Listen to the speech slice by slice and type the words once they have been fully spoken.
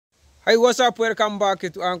Hey, what's up? Welcome back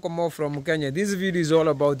to Uncle Mo from Kenya. This video is all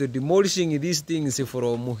about the demolishing these things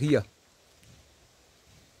from here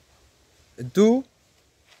to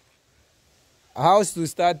a house to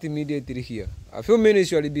start immediately here. A few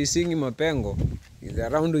minutes you'll be seeing Mapengo. He's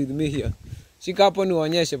around with me here. Shika hapo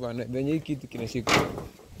nionyeshe bana venye hii kitu kinashika.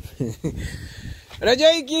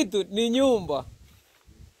 Unajua hii kitu ni nyumba.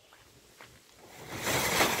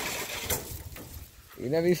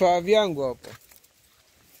 Ina vifaa vyangu hapa.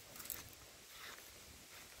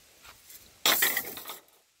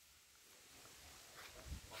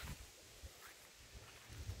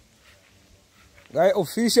 Guy,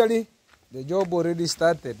 officially, the job already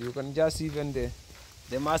started. You can just even the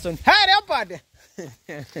mason. Hurry up, buddy!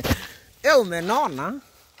 Umenona?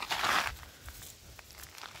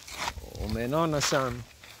 Umenona, son.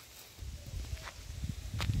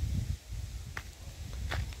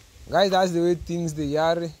 Guys, that's the way things they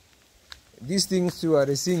are. These things you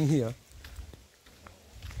are seeing here.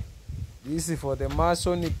 This is for the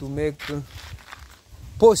mason to make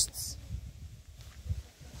posts.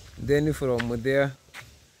 Then from there,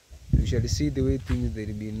 you shall see the way things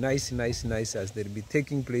will be nice as they'll be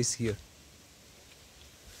taking place here.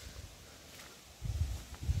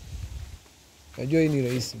 Najua ni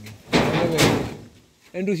rahisi.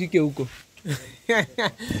 Endo shike huko.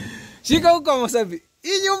 Shika huko Masabi.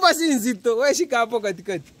 Hii nyumba si nzito. Wewe shika hapo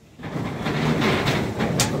katikati.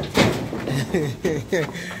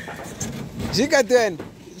 Shika twende.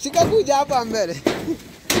 Shika kuja hapa mbele.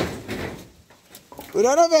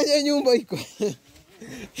 Unaona venye nyumba iko.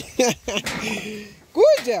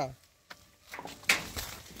 Kuja.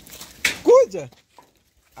 Kuja.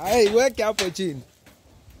 Ai, weke hapo chini.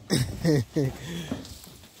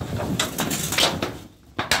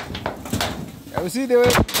 You see the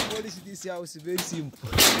way polish this house very simple.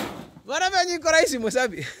 Unaona venye iko rahisi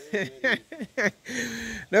Masabi.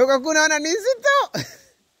 Na ukakuna ona ni nzito.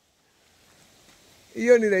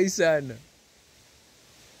 Hiyo ni rahisi sana.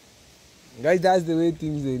 Guys, that's the way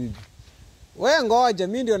things they need. Wewe ngoja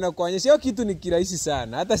mimi ndio nakuonyesha hiyo kitu ni kirahisi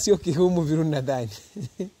sana. Hata sio kihumu vile unadhani.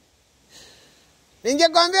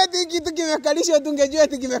 Ningekwambia ati kitu kimekalishwa tungejua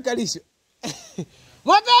ati kimekalishwa.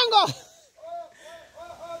 Mapengo!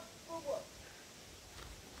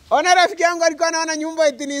 Ona rafiki yangu alikuwa anaona nyumba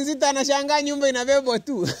eti ni nzito anashangaa nyumba inabebwa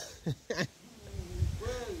tu.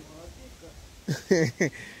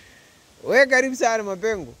 Wewe karibu sana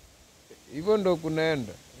Mapengo. Hivyo ndo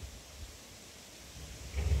kunaenda.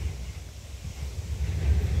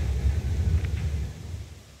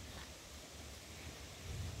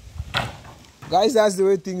 Guys, that's the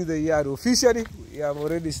way things they are. Officially, we have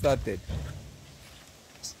already started.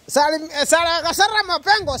 Sara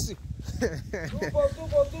Mapengo si.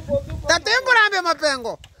 Tatembo rambe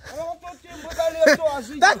Mapengo.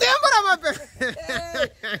 Tatembo rambe.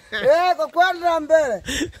 Kwa kwenda mbele.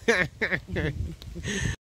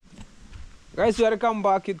 Guys, welcome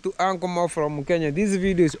back to Uncle Mo from Kenya. This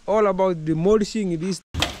video is all about demolishing this.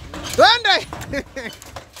 Twende!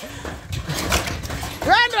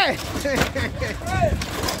 Twende!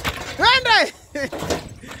 Twende!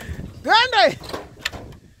 Twende!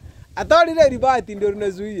 Atoli ile ribati ndio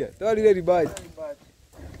unazuia. Atoli ile ribati.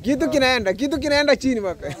 Kitu kinaenda chini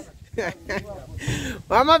mape.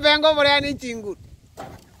 Mama Pengo mreani chingu.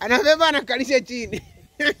 Anabeba anakalisha chini.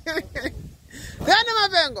 Twende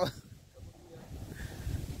Mapengo.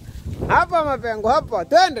 Hapa Mapengo, hapa.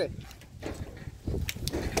 Twende.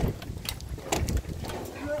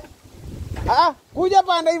 Kuja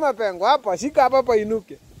panda hii Mapengo hapa, shika hapa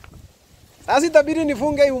inuke. Sasa itabidi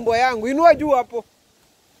nifunge hii umbo yangu. Inua juu hapo.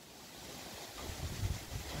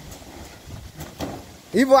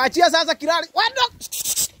 Hivyo achia sasa kirali. Wado.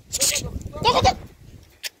 Toka.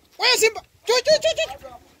 Wewe Simba. Chu.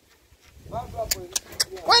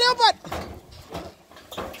 Wewe hapa.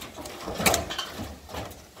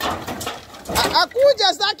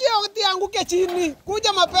 Akuja saki oti anguke chini.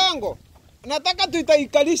 Kuja Mapengo. Nataka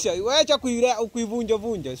tuitaikalisha, waacha kuivunja.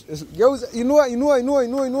 Geuza, inua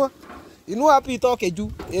hapo itoke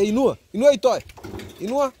juu. Inua itoe.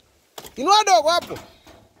 Inua dogo hapo.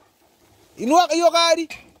 Inua hiyo gari.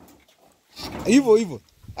 Hivyo.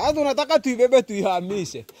 Hata unataka tuibebe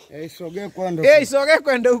tuihamishe. Isogee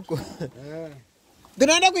kwenda huko.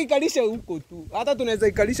 Tunaenda kuikalisha huko tu. Hata tunaweza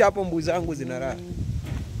ikalisha hapo mbuzi zangu zinaraha.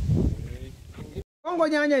 Kongo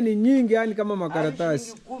nyanya ni nyingi yani kama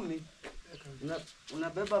makaratasi.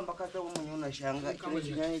 Unabeba mpaka hata wewe mwenyewe unashangaa kile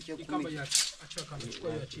kinyanya cha kumi. Acha kama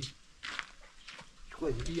chukua ya chini. Chukua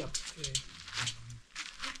hii hapa.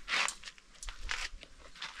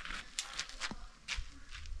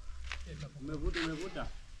 Umevuta.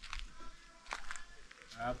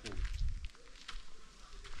 Hapo.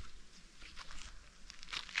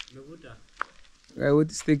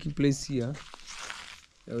 What is taking place here?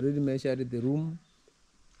 I already measured the room.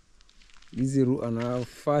 This is our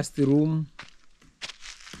first room.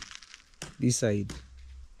 This side.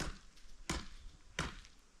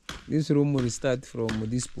 This room will start from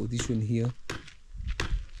this position here.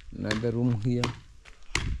 Another room here.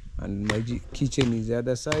 And my kitchen is the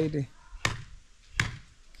other side.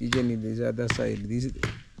 Kitchen is the other side. This,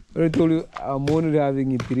 I told you, I'm only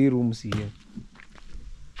having 3 rooms here.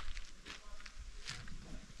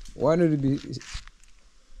 One will be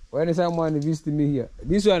when someone visits me here.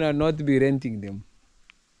 This one I'll not be renting them.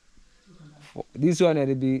 This one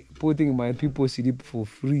I'll be putting my people sleep for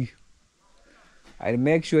free. I'll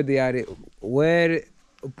make sure they are well,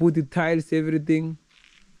 put the tiles, everything.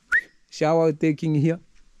 Shower taking here.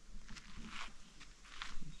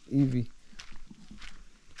 Easy.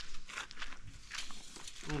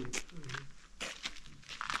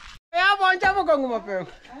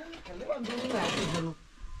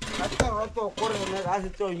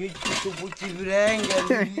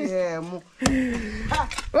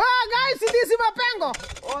 Oh guys, this is mapengo.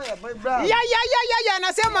 Oh yeah, my brother. Ya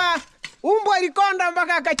nasema umbo ilikonda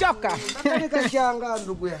mpaka akachoka. Nikashanga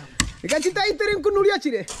ndugu yangu. Nikachita itiri nkunulia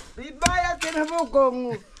chile. Vibaya tena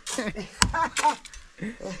bokongu.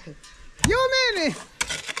 Yumini.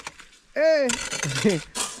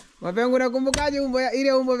 Mapengo nakumbukaje umbo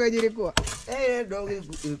ile umbo vejilikuwa? Dogo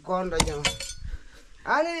ilikonda jamaa.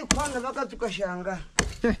 Ali ilikonda mpaka tukashanga.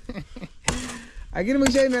 Lakini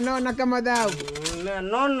mwisho imenona kama dhahabu.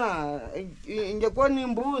 Nona ingekuwa ni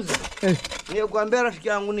mbuzi. Ningekuambia rafiki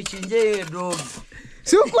yangu nichinje ile dogo.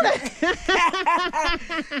 Si ukule.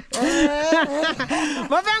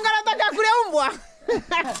 Mapengo anataka kule umbwa.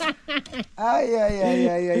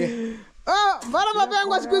 Ay. Oh, mbona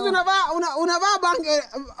mapengo siku hizi unavaa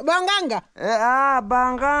banganga?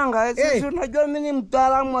 Banganga. Sisi unajua mimi ni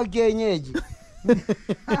mtaalamu wa kienyeji.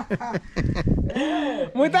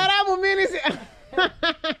 Mtaalamu mimi si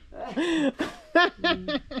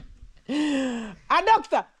a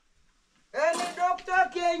doctor. Ni doctor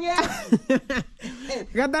kienyeji.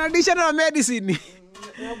 Got traditional medicine.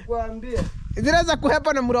 Nakwambia. Zinaweza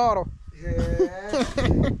kuhepa na mroro.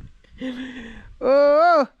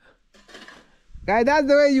 Oh. Guys, that's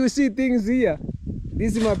the way you see things here.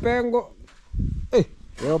 This is mapengo.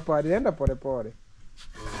 Leo pale nenda pole.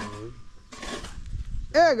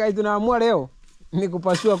 Guys, tunaamua leo ni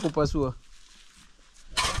kupasua.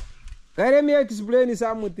 Let me explain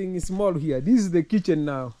something small here. This is the kitchen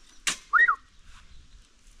now.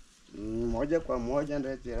 Moja kwa moja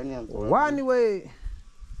ndio jirani yangu. One way.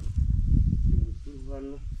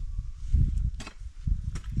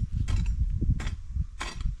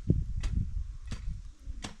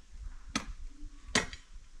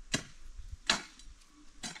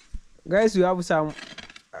 Guys, we have some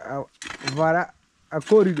a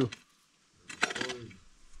corridor.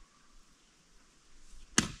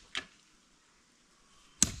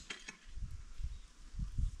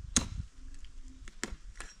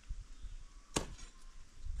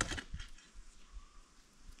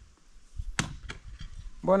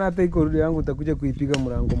 Mbona hata corridor yangu utakuja kuipiga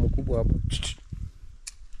mlango mkubwa hapo?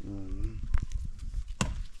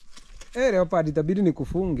 Leo hapa itabidi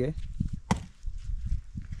nikufunge.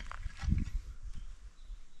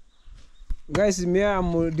 Guys, me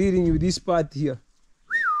I'm dealing with this part here.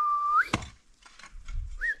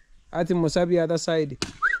 Ati Mosabi other side.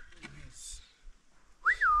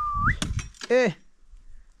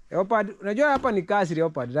 Leopard, unajua hapa ni kazi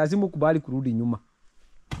Leopard, lazima ukubali kurudi nyuma.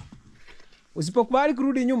 Usipokubali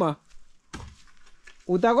kurudi nyuma,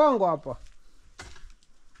 utagongwa hapa.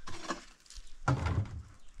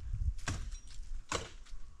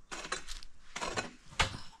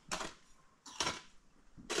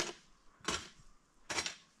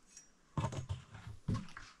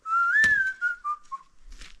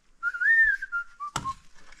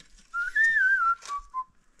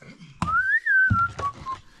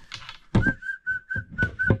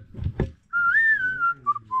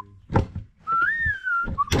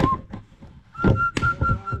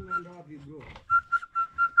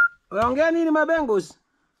 Unaongea nini mabengos?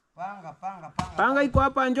 Panga. Panga iko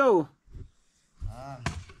hapa njoo.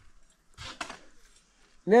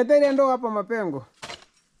 Neta ile ndo hapa mapengo.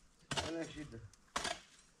 Ana shida.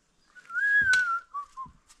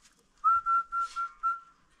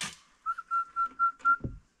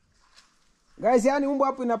 Guys, yani umbo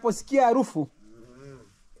hapo inaposikia harufu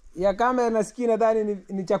ya kama nasikia nadhani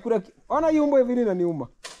ni chakula. Ona hii umbo hivi na niuma.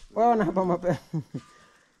 Waona hapa mapengo.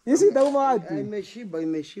 Hisi itauma wapi?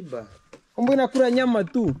 Imeshiba. Umbo inakula nyama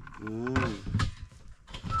tu.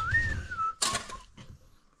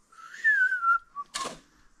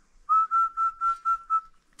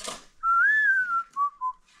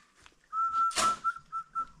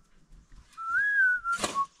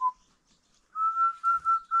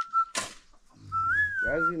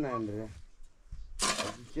 naendelea.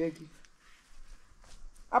 Cheki.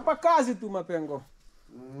 Hapa kazi tu mapengo.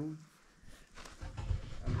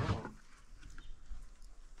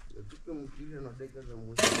 Tupe mkile na dakika za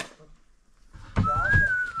mwisho.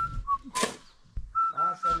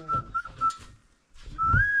 Sasa nini?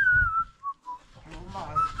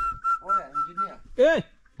 Oya, engineer.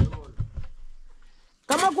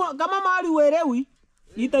 Kama mahali uelewi,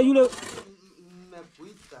 ita yule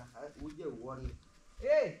Nimekuita uje uone.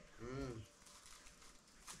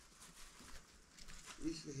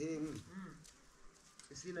 Hii sehemu.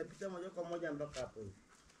 Inapita moja kwa moja mpaka hapo.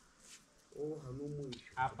 Hanumu.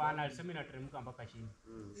 Hapana, alisema inateremka mpaka chini.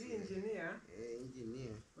 hii engineer.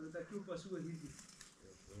 Engineer. Unatakiwa upasue hivi.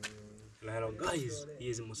 Hello guys, here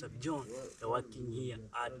is Musab John. We're working here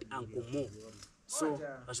at Uncle Mo. So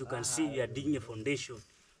as you can see, we are digging a foundation.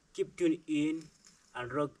 Keep tuning in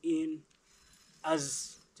and rock in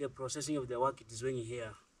as the processing of the work is going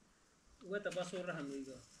here. Weta basura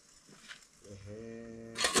hamiga.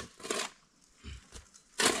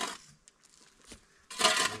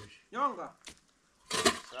 Nyonga.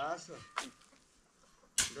 Sasa.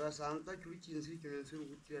 Ndio santa chulichinzi chonensuru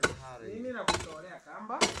kutia hare. Mimi nakutolea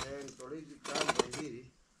kamba. Nitolea kamba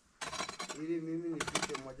hili. Ili mimi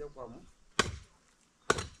nipite moja kwa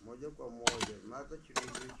moja. Mata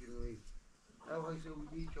chulichinzi hili. Hapo hizo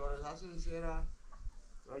ujichora sasa nsera.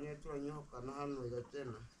 Tunyoka na hano ya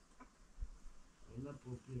tena. Ina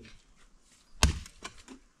problem.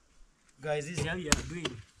 Guys, this is how we are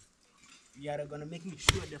doing. We are gonna making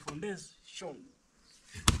sure the foundation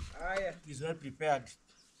is well prepared.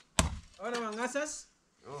 Ona mangasas?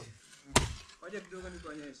 Waje kidogo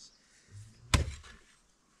nikuonyeshe.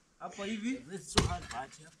 Hapo hivi. It's so hard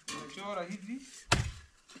part here. Tunachora hivi.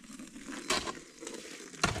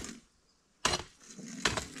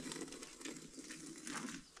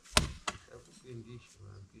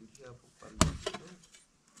 Pindisha hapo pande.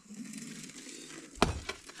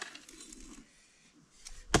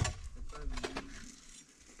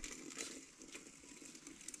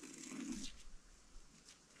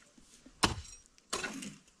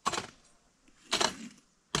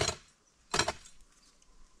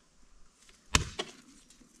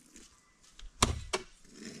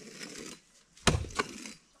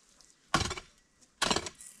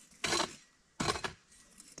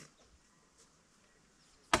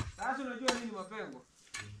 Sasa unajua nini mapengo?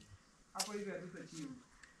 Hapo hivi hatutachimba.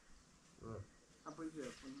 Hapo hivi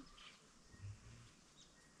hakuna.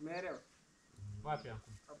 Umeelewa? Wapi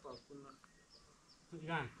hapo? Hapa hakuna.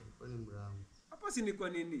 Gani? Kwa ni mlango. Hapa si ni kwa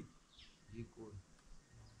nini? Jiko.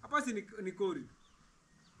 Hapa si ni kori.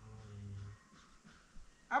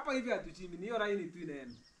 Hapa hivi hatuchimbi, ni hiyo laini tu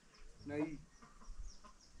inaenda. Na hii.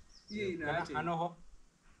 Hii inaacha. Anoho.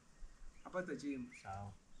 Hapa tutachimba.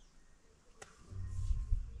 Sawa.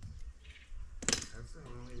 Sasa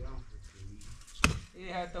unaona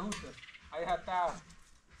Hata huta. Hai hata.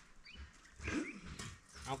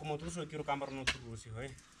 Ako motuso kiro kamera no turusi hoy.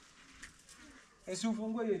 Esi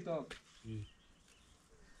ufungue hiyo itoke.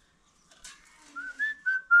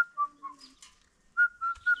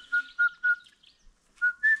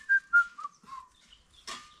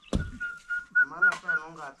 maana hata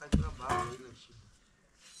naonga atakira baba ile shida.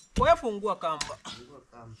 Wewe fungua kamba. Fungua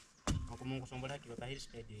kamba. Ako Mungu sombola kiro tahiri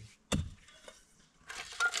steady.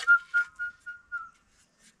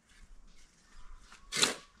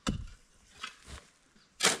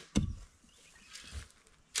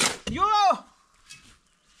 Yo!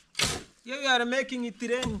 Here we are making it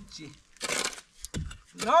trench.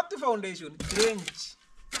 Not the foundation, trench.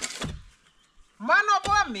 Man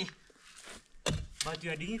of me. But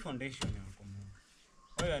you are digging foundation, Uncle Mo.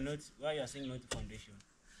 Why you are saying not foundation?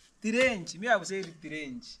 Trench. Me have said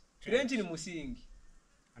trench. Trench ni musingi.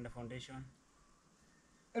 And the foundation?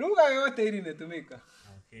 Lugha yote hili inatumika.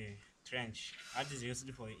 Okay. Trench. That is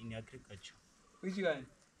used for in agriculture. Which one?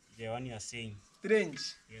 The one you are saying. Trench.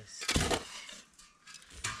 Yes.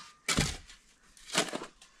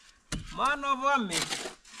 Man of me.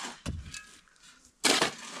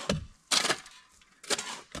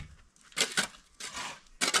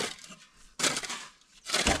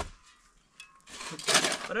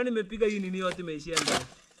 Para nimepiga hii nini yote imeishia ndani.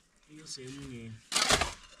 Hiyo sehemu ni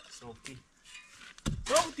soki.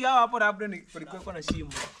 Sauti hapo labda ni kulikuwa na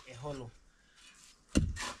shimo. A hollow.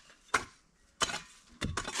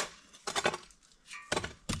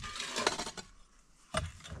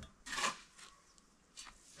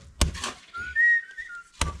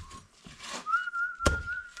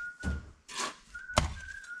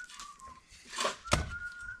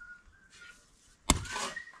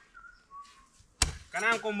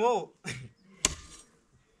 Kanang Uncle Mo.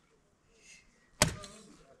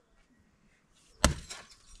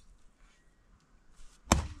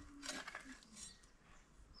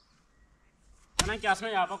 Ana kiasi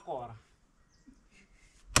ya hapa kora.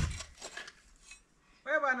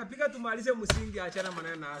 Wewe bwana piga tumalize msingi achana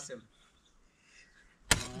maneno na Asem.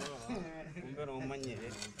 Kumbe na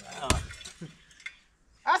umanyere.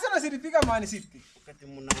 Asema silipiga Man City. Wakati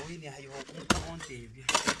mnawini hayo hukunta hivi.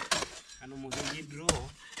 Ano mugiji draw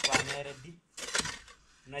kwa meredi.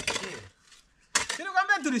 Unachelewa. Sio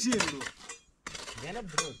kwamba tulishindwa. Jana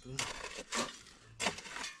draw tu.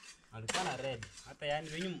 Alikuwa na red. Hata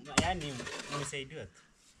yani mnisaidia tu.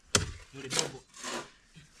 Mlidogo.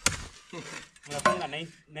 Unapanga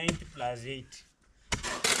 90 plus 8.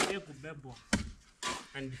 Ile kubebo.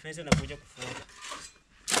 And defense inakuja kufuata.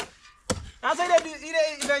 Sasa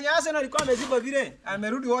ile Arsenal alikuwa ameziba vile,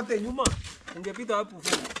 amerudi wote nyuma. Ungepita hapo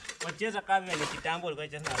full. Wacheza kama ni kitambo alikuwa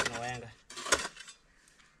anacheza na Wenga.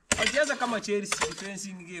 Wacheza kama Chelsea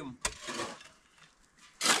defensive game.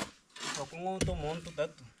 Kwa kungoto monto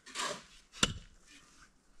tatu.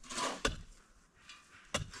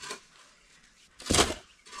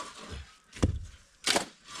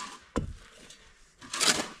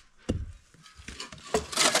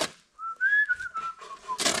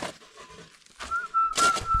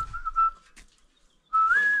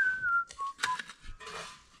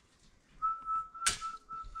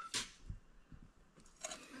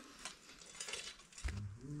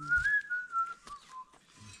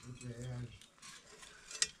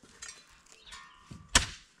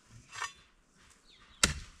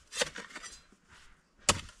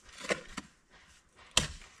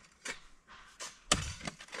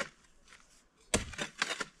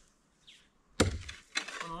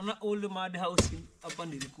 Unaona old mad house hapa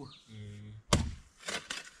nilikuwa.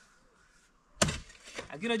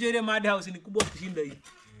 Akira ile mad house ni kubwa kushinda hii.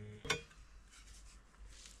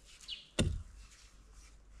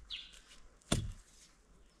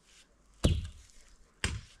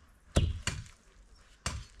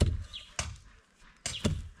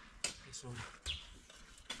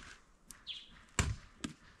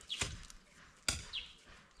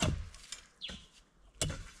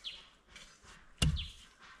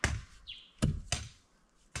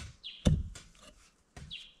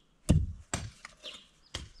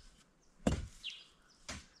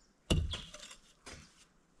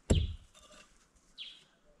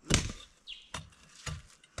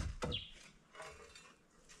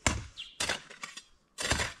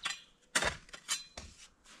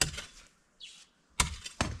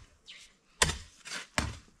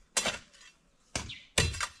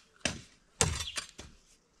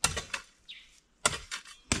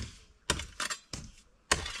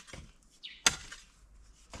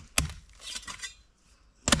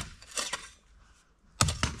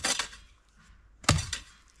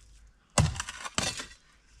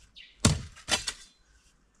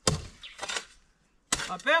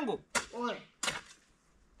 Mapengo. Oe.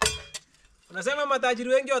 Unasema matajiri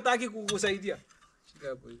wengi wataki kukusaidia. Shika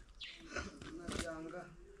hapo hivi. Unajanga.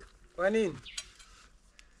 Kwa nini?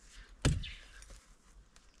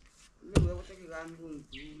 Wewe utaki gangu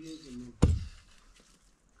nikuulie simu.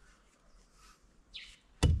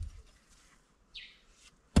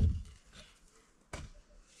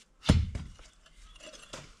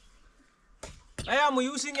 I am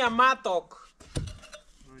using a matok.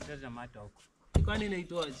 Unacheza matok. Kwani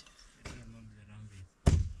inaitwaje?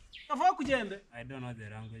 Nafaa kujembe. I don't know the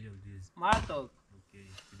language of this. Matok. Okay,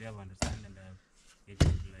 you have understand and I have get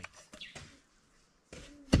it like.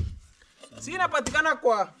 Si inapatikana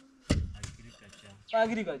kwa Agriculture.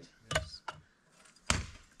 agriculture. Yes.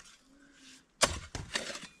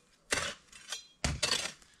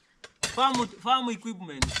 Farm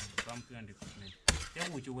equipment. Farm and equipment.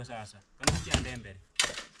 Hebu uchukue sasa. Kama kiande mbele.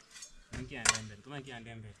 Kama kiande mbele. Kama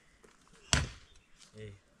kiande mbele.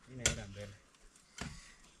 Inaenda mbele.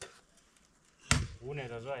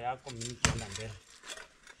 Unaweza zoa yako mimi kienda mbele.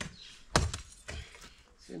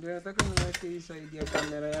 Si ndio nataka niweke hii side ya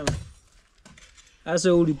kamera yangu.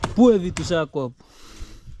 Sasa ulipue vitu zako hapo.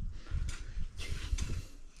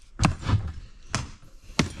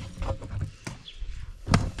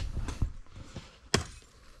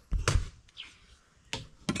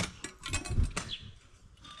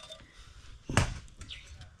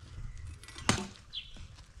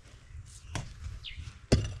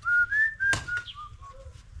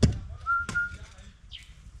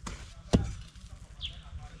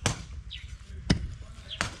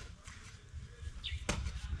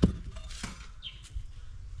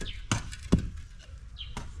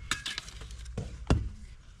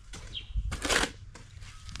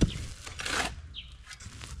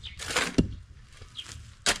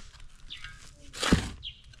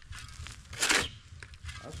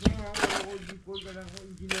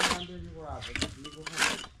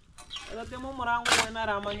 Ela tem um morango na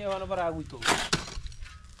ramanha wana para guito.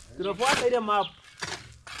 Tunafuata ile map.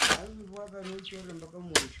 Alifuata nusu yote mpaka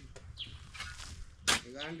mwisho.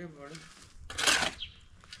 Igande bwana.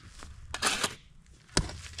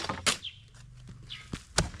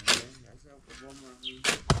 Sasa kuboma hii.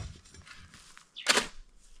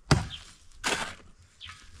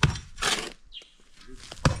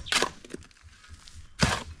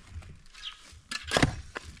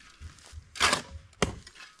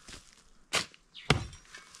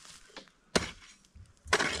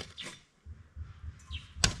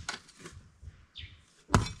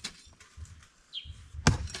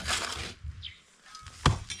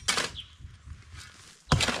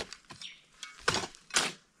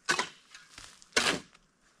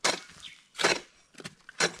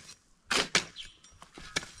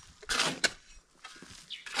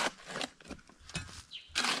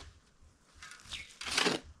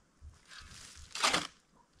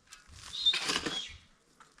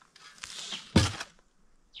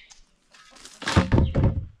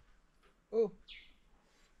 Oh.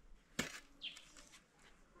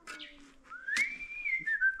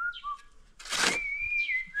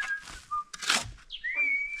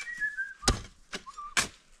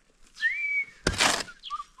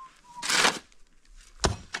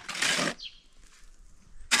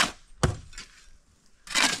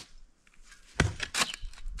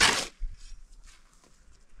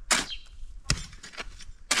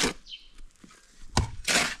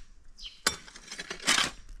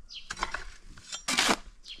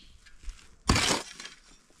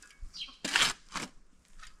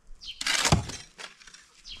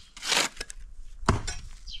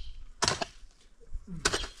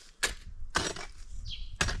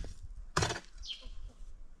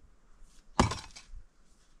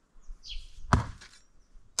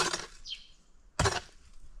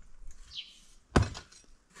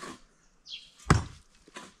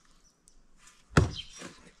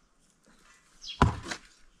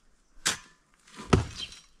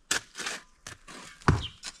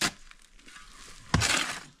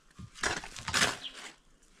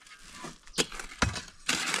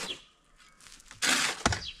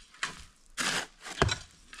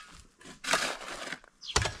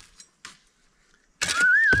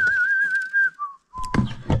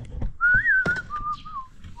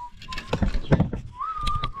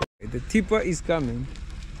 The tipper is coming.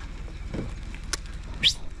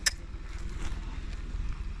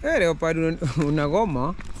 Hey, leopard, una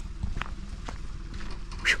goma.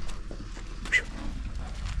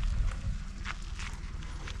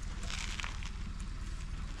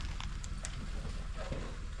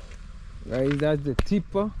 Guys, that's the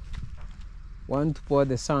tipper. Want to pour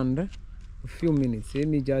the sand. A few minutes. Let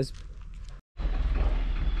me just.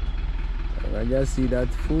 I just see that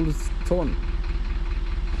full stone.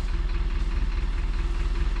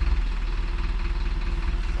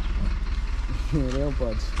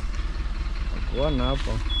 Leopard. Akuona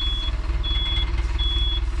hapa.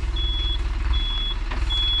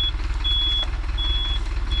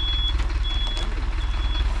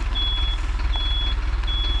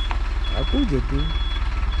 Akuje tu.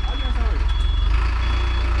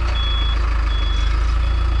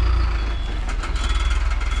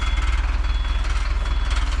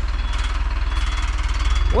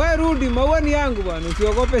 Wewe rudi, maua ni yangu bwana,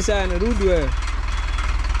 usiogope sana, rudi wewe.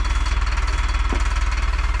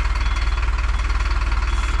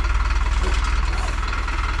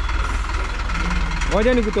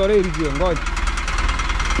 Ngoja nikutolee ilivyo, ngoja.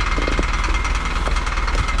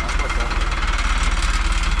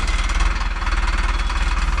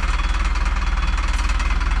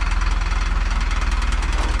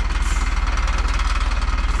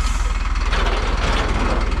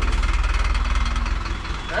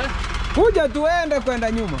 Kuja tuende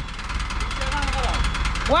kwenda nyuma.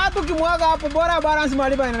 Watu kimwaga hapo bora balance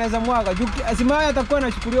malipa inaweza mwaga. Asimaya atakuwa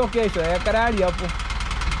anachukuliwa kesho ya karali hapo.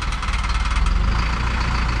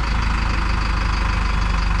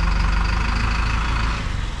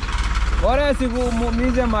 Bora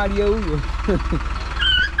sikuumize mali ya huyo.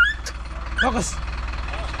 Focus.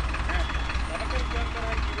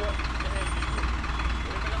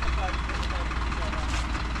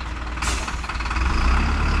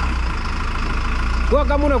 Kwa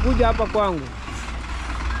kama unakuja hapa kwangu.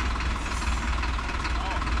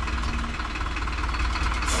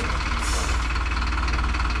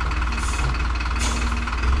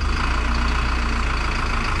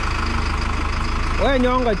 Wewe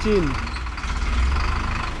nyonga chini.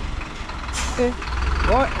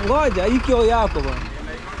 Ngoja ikio yako bwana.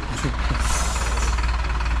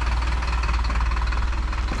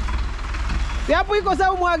 Si hapo iko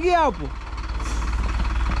sawa, mwagia hapo.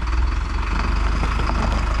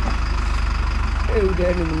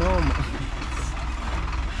 udani mnoma.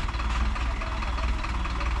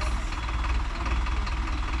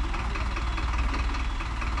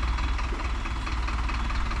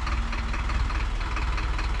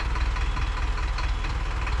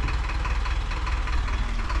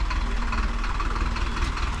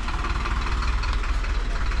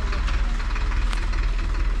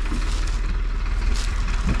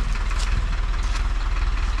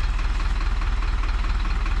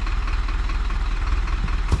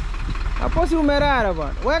 Hapo si umerara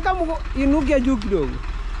bwana. Weka inukia juu kidogo.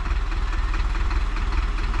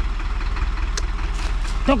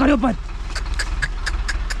 Toka Leopard.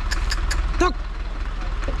 Tok.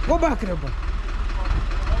 Go back Leopard.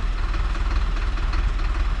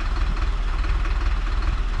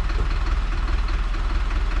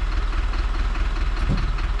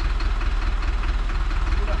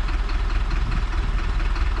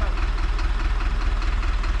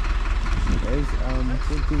 Guys, I'm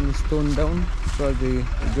putting stone down so the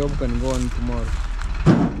job can go on tomorrow.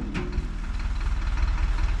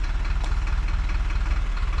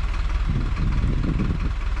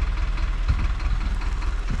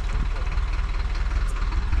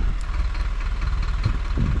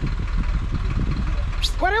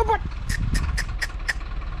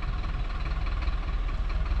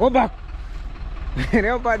 Go back.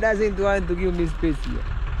 Leopard doesn't want to give me space here.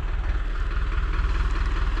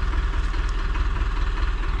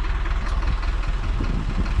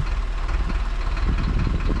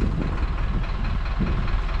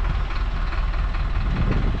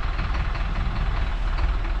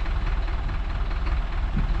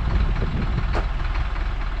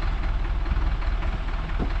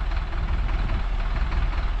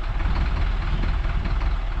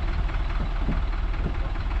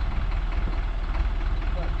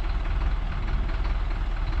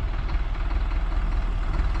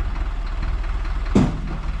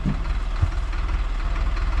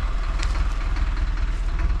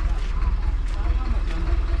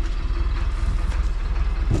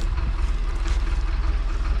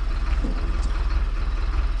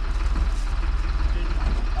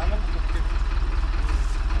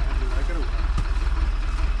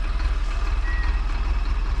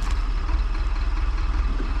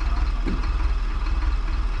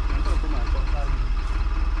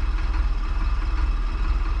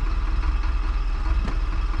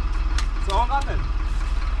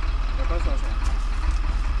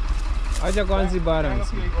 Acha kwanza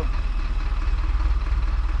balance.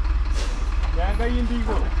 Yanga hii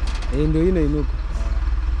ndiko. Ndio ina inuka.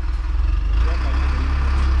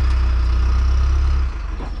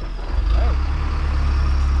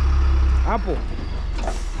 Hapo.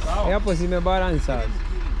 Hapo zimebalance sasa.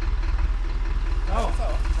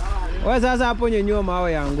 Wewe sasa hapo nyenyua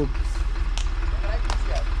mawe yangu.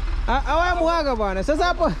 Awe mwaga bwana. Sasa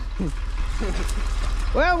hapo.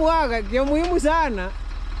 Wewe mwaga, ni muhimu sana.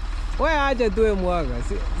 Wewe acha tuwe mwaga.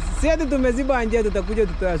 Si ati tumeziba njia tutakuja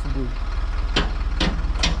tutoe asubuhi.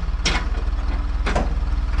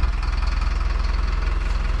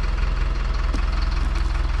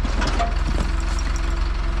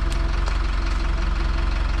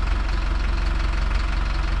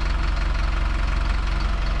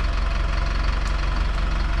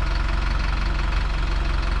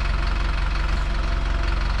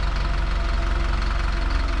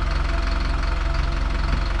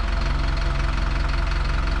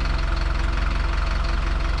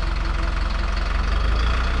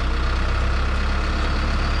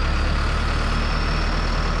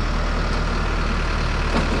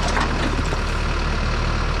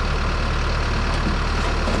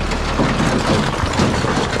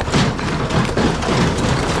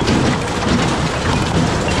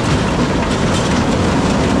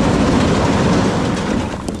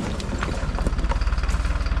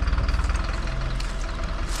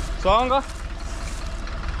 Songa.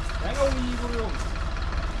 Yanga uyiguru.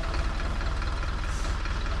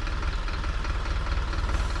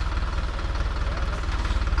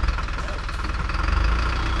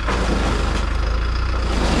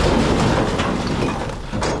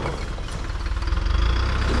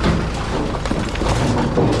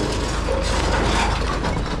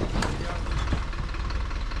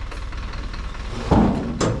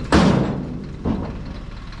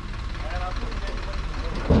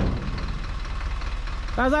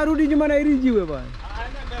 Sasa rudi nyuma na hili jiwe bwana.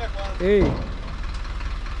 Eh.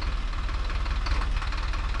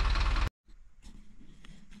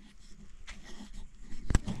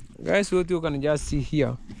 Guys, what you can just see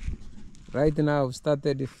here. Right now I've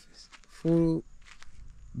started full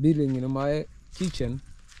building in my kitchen.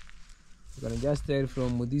 You can just tell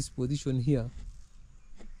from this position here.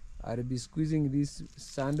 I'll be squeezing this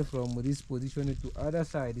sand from this position to other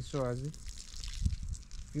side so as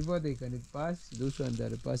people they can pass. Those ones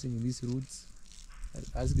that are passing in these routes,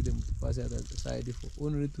 I'll ask them to pass other side for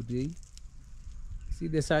only today. See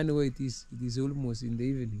the sun where it is almost in the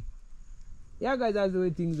evening. Yeah guys, that's the way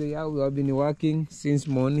things they are. We have been working since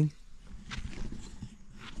morning.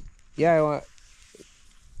 Yeah,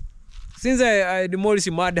 since I demolished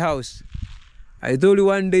mud house, I told you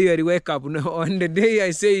one day I wake up. No, on the day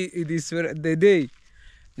I say it is the day.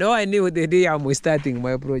 Now I knew the day I'm starting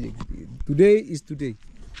my project. Today is today.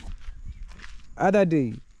 Other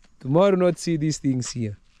day, tomorrow not see these things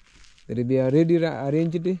here. They'll be already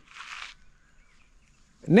arranged.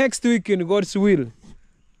 Next week in God's will,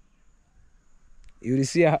 you will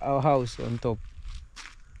see our house on top.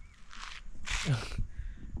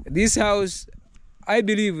 This house, I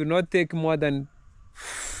believe, will not take more than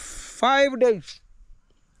 5 days.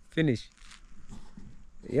 Finish.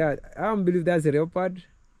 Yeah, I don't believe that's a leopard.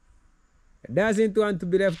 It doesn't want to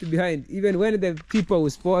be left behind. Even when the people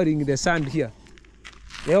was pouring the sand here,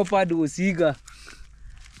 leopard was eager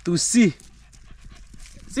to see.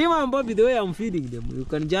 See my Bobby, the way I'm feeding them. You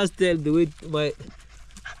can just tell the way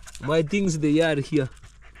my things they are here.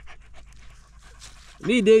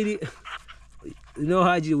 Me daily, you know,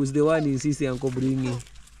 Haji was the one insisting on bringing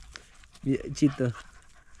cheetah.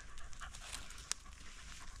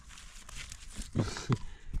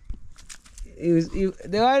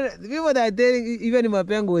 The people that are telling, even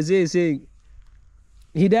Mapengo was saying,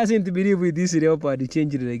 he doesn't believe with this leopard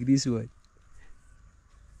changing like this one.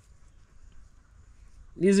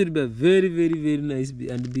 This will be a very, very, very nice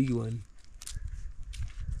and big one.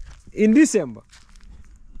 In December,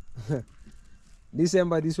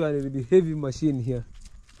 this one will be heavy machine here.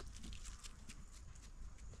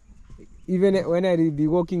 Even when I will be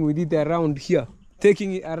walking with it around here,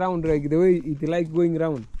 taking it around like the way it like going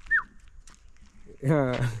around.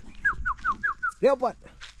 Leopard.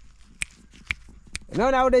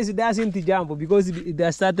 Now nowadays it doesn't jump because it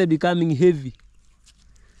has started becoming heavy.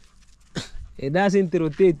 It doesn't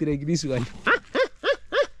rotate like this one.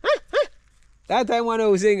 That time when I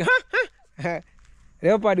was saying,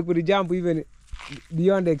 leopard could jump even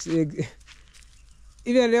beyond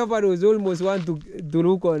even leopard was almost want to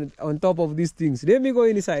look on top of these things. Let me go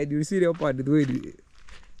inside. You see leopard the way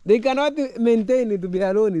they cannot maintain it to be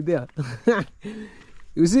alone there.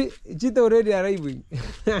 You see, cheetah already arriving.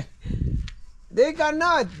 They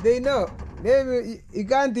cannot. They know. You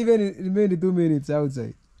can't even remain 2 minutes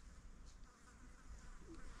outside.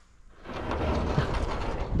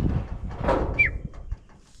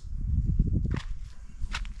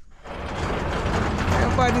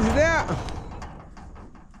 Leopard is there.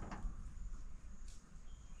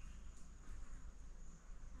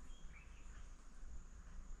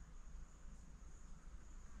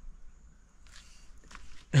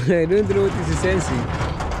 I don't know what is sensing.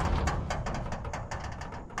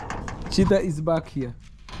 Cheetah is back here.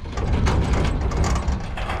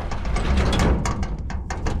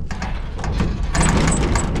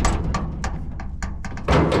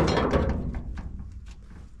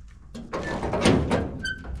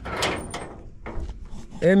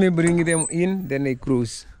 Let me bring them in, then I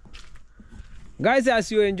cruise. Guys,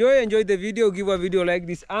 as you enjoy the video, give a video like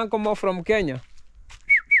this. Ankoma from Kenya.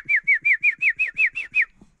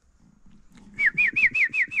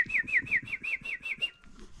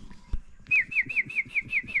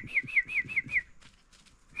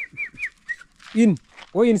 In.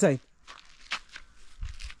 Go inside.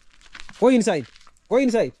 Go inside. Go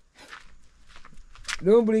inside.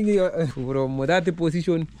 Don't bring it from that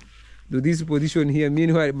position to this position here.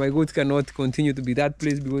 Meanwhile, my goats cannot continue to be that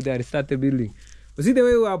place because they started building. You see the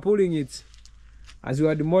way we are pulling it, as we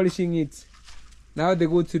are demolishing it. Now the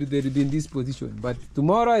goats will be in this position. But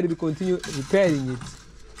tomorrow I will continue repairing it.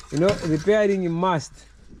 You know, repairing in must.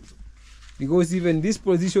 Because even this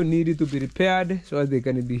position needed to be repaired so they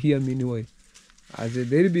can be here meanwhile. As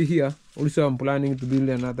they'll be here, also I'm planning to build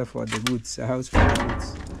another for the goods, a house for the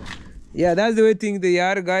goods. Yeah, that's the way things they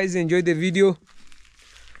are, guys. Enjoy the video.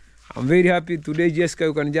 I'm very happy today, Jessica.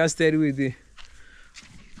 You can just tell with the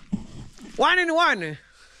 1 in 1.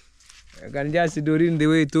 I can just do it in the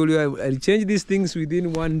way I told you. I'll change these things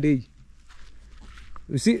within 1 day.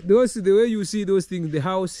 You see, the way you see those things, the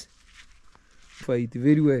house, fight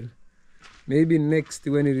very well. Maybe next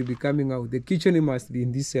when it will be coming out, the kitchen must be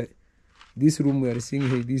in this room we are seeing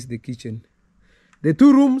here. This is the kitchen. The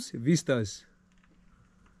 2 rooms, vistas.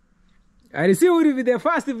 And see what will be the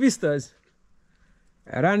first vistas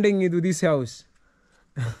running into this house.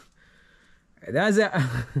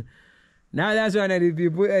 Now that's when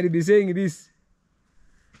I'll be saying this.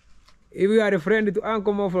 if you are a friend to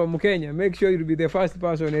Uncle Mo from Kenya, make sure you'll be the first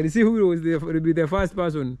person. And see who will be the first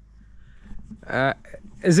person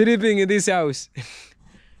sleeping in this house.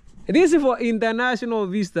 This is for international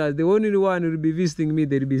visitors. The only one who will be visiting me,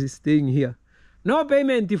 they'll be staying here. No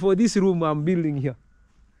payment for this room I'm building here.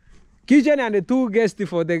 Kitchen and the 2 guests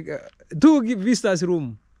for the 2 visitors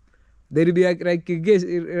room. There will be like a guest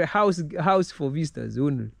house for visitors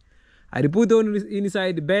only. I put on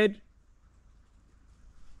inside the bed,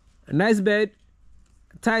 a nice bed,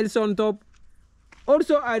 tiles on top.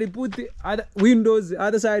 Also, I put other windows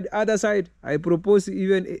other side. I propose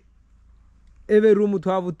even every room to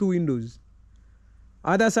have 2 windows.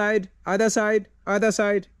 Other side, and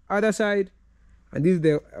this is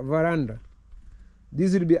the veranda.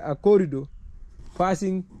 This will be a corridor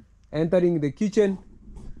passing, entering the kitchen.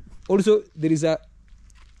 Also, there is a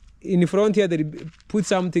in front here. They put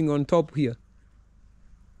something on top here.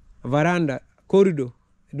 A veranda, corridor.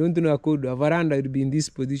 I don't know a corridor. A veranda will be in this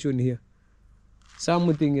position here.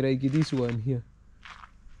 Something like this one here.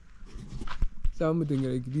 Something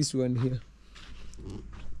like this one here.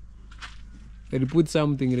 I'll put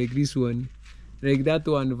something like this one, like that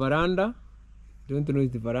one. Veranda. Don't know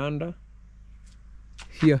it's the veranda.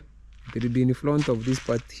 Here, it will be in front of this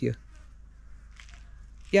part here.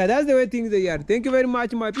 Yeah, that's the way things are. Thank you very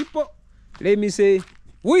much, my people. Let me say,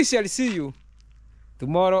 we shall see you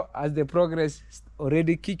tomorrow as the progress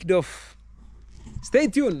already kicked off. Stay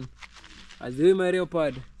tuned as the Mario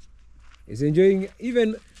Pod is enjoying,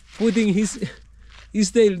 even putting his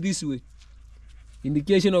tail this way.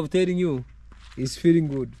 Indication of telling you he's feeling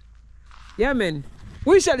good. Yeah, man.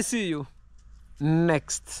 We shall see you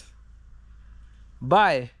next.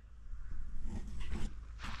 Bye.